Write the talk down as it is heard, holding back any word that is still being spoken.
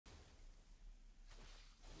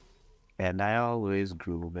And I always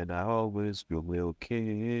groom, and I always groom little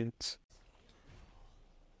kids.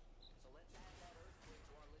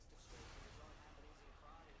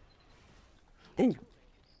 Hey,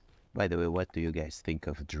 by the way, what do you guys think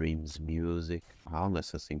of Dream's music? I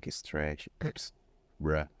honestly think it's trash.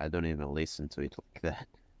 Bruh, I don't even listen to it like that.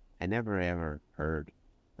 I never ever heard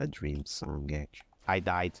a Dream song, actually. I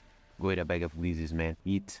died. Go eat a bag of glizzies, man.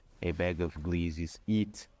 Eat a bag of glizzies.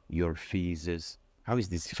 Eat your feces. How is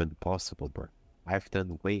this even possible, bro? I've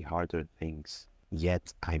done way harder things.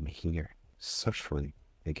 Yet I'm here, suffering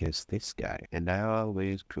against this guy. And I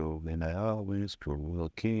always groom, and I always groom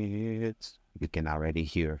little kids. You can already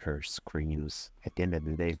hear her screams. At the end of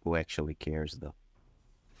the day, who actually cares, though?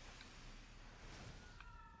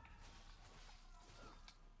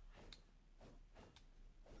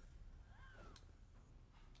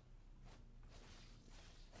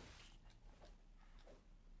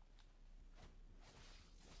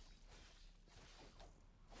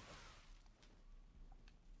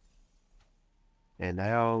 And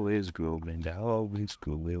I always groom, and I always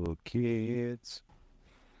groom little kids.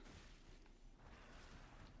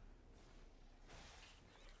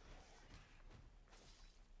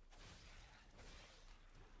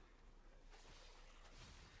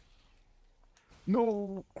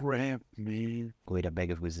 No, crap, man. Wait, a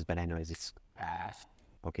bag of wizards, but I know it's fast.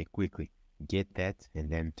 Okay, quickly. Get that and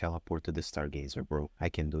then teleport to the Stargazer, bro. I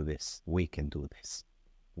can do this. We can do this.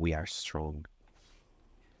 We are strong.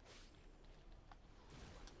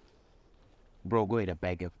 Bro, go eat a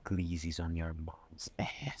bag of glizzies on your mom's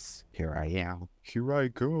ass. Here I am. Here I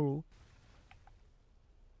go.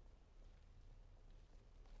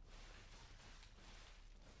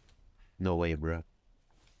 No way, bro.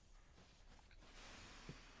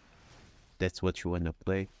 That's what you wanna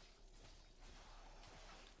play?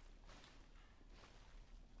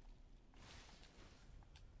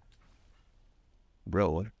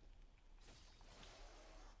 Bro,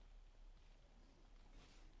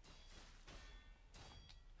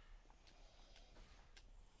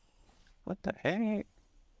 what the heck?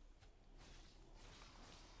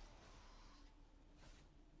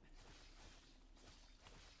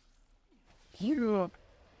 You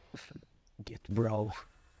get bro.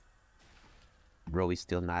 Bro is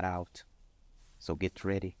still not out. So get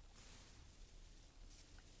ready.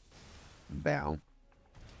 Bam.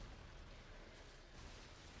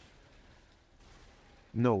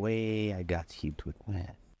 No way I got hit with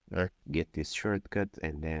that. Get this shortcut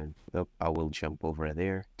and then I will jump over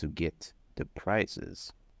there to get the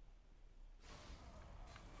prizes.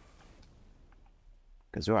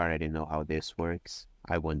 Because you already know how this works.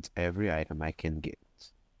 I want every item I can get.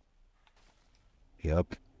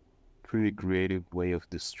 Yup. Pretty creative way of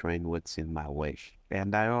destroying what's in my way.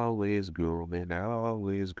 And I always groom, and I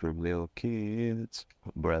always groom little kids.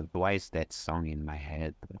 Bruh, why is that song in my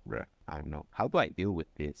head? Bruh, I don't know. How do I deal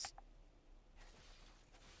with this?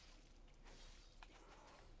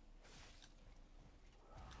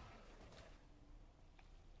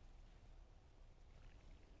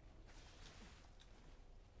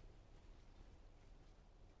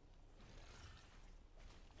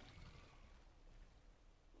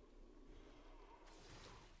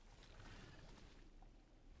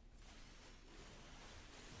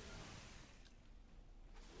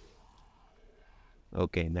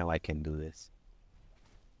 Okay, now I can do this.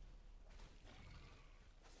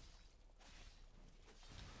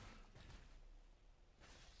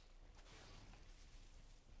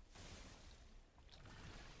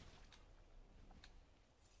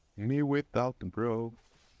 Me without bro.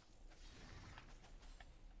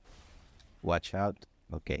 Watch out.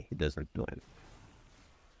 Okay, he doesn't do it.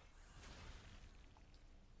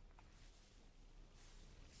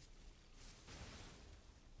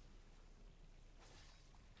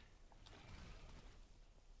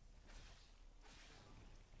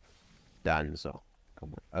 Danzo.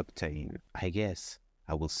 Come on, obtain. I guess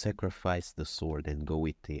I will sacrifice the sword and go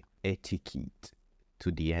with the etiquette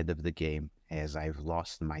to the end of the game as I've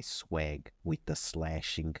lost my swag with the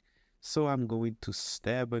slashing. So I'm going to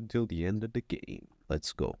stab until the end of the game.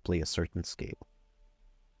 Let's go, play a certain scale.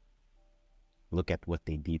 Look at what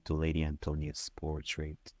they did to Lady Antonia's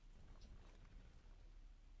portrait.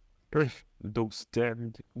 Those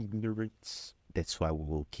damned ignorants. That's why we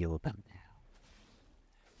will kill them now.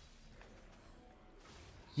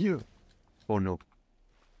 You. Oh no.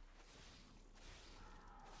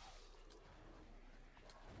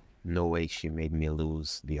 No way she made me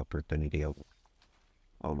lose the opportunity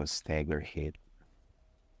of a stagger hit.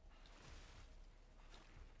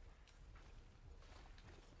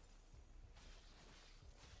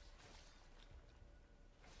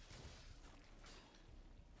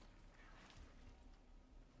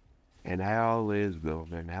 And I always will,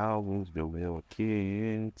 and I always will,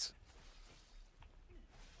 kids.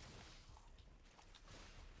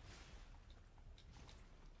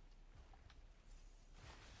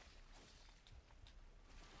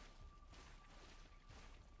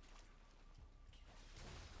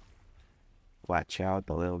 Watch out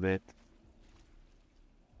a little bit.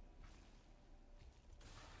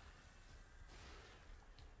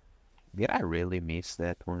 Did I really miss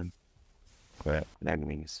that one? Well, that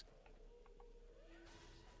means.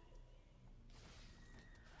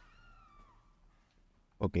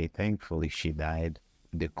 Okay, thankfully she died.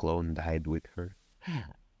 The clone died with her.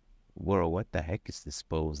 Whoa, what the heck is this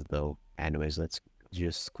pose though? Anyways, let's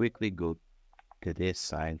just quickly go to this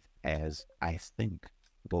side as I think.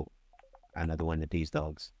 Oh, another one of these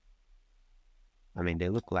dogs. I mean, they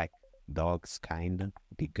look like dogs, kinda,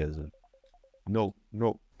 because of... No,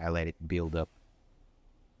 no, I let it build up.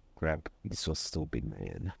 Crap, this was stupid,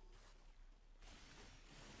 man.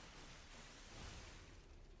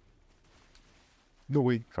 No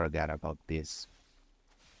way. Forgot about this.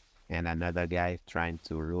 And another guy trying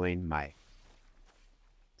to ruin my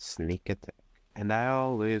sneak attack. And I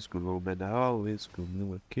always groom and I always groom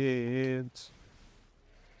with kids.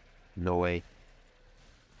 No way.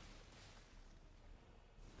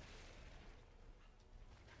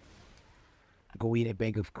 Go eat a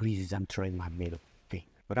bag of greases, I'm trying my middle finger.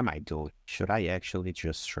 What am I doing? Should I actually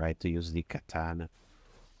just try to use the katana?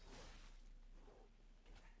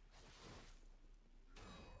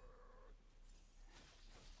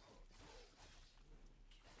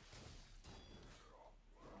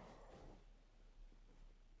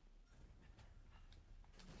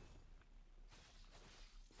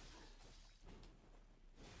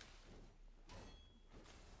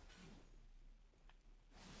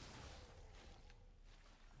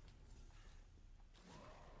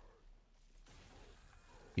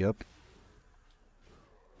 Yup.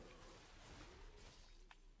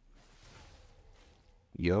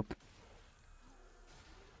 Yup.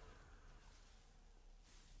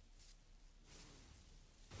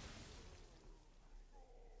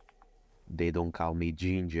 They don't call me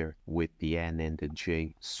Ginger with the N and the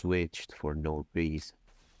J switched for no reason.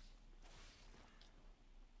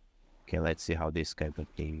 Okay, let's see how this guy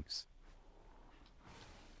behaves.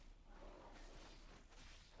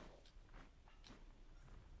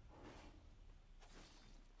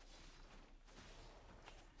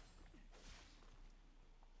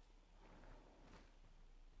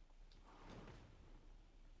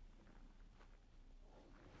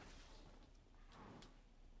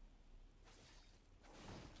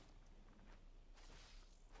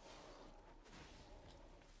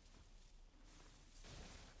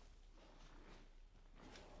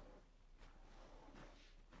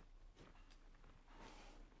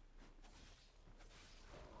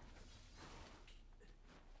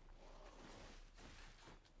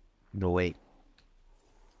 No way.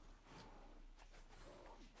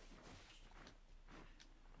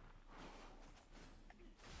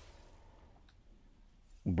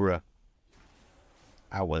 Bruh.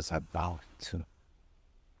 I was about to.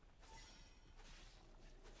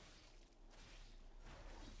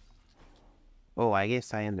 Oh, I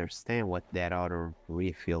guess I understand what that auto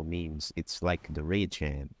refill means. It's like the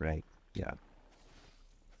regen, right? Yeah.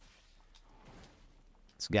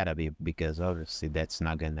 It's gotta be because obviously that's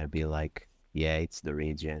not gonna be like, yeah, it's the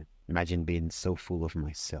regen. Imagine being so full of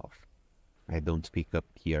myself. I don't pick up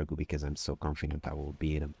Kiergo because I'm so confident I will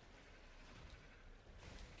beat him.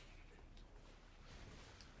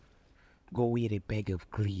 Go eat a bag of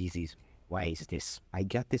greases. Why is this? I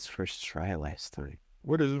got this first try last time.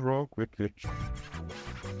 What is wrong with it?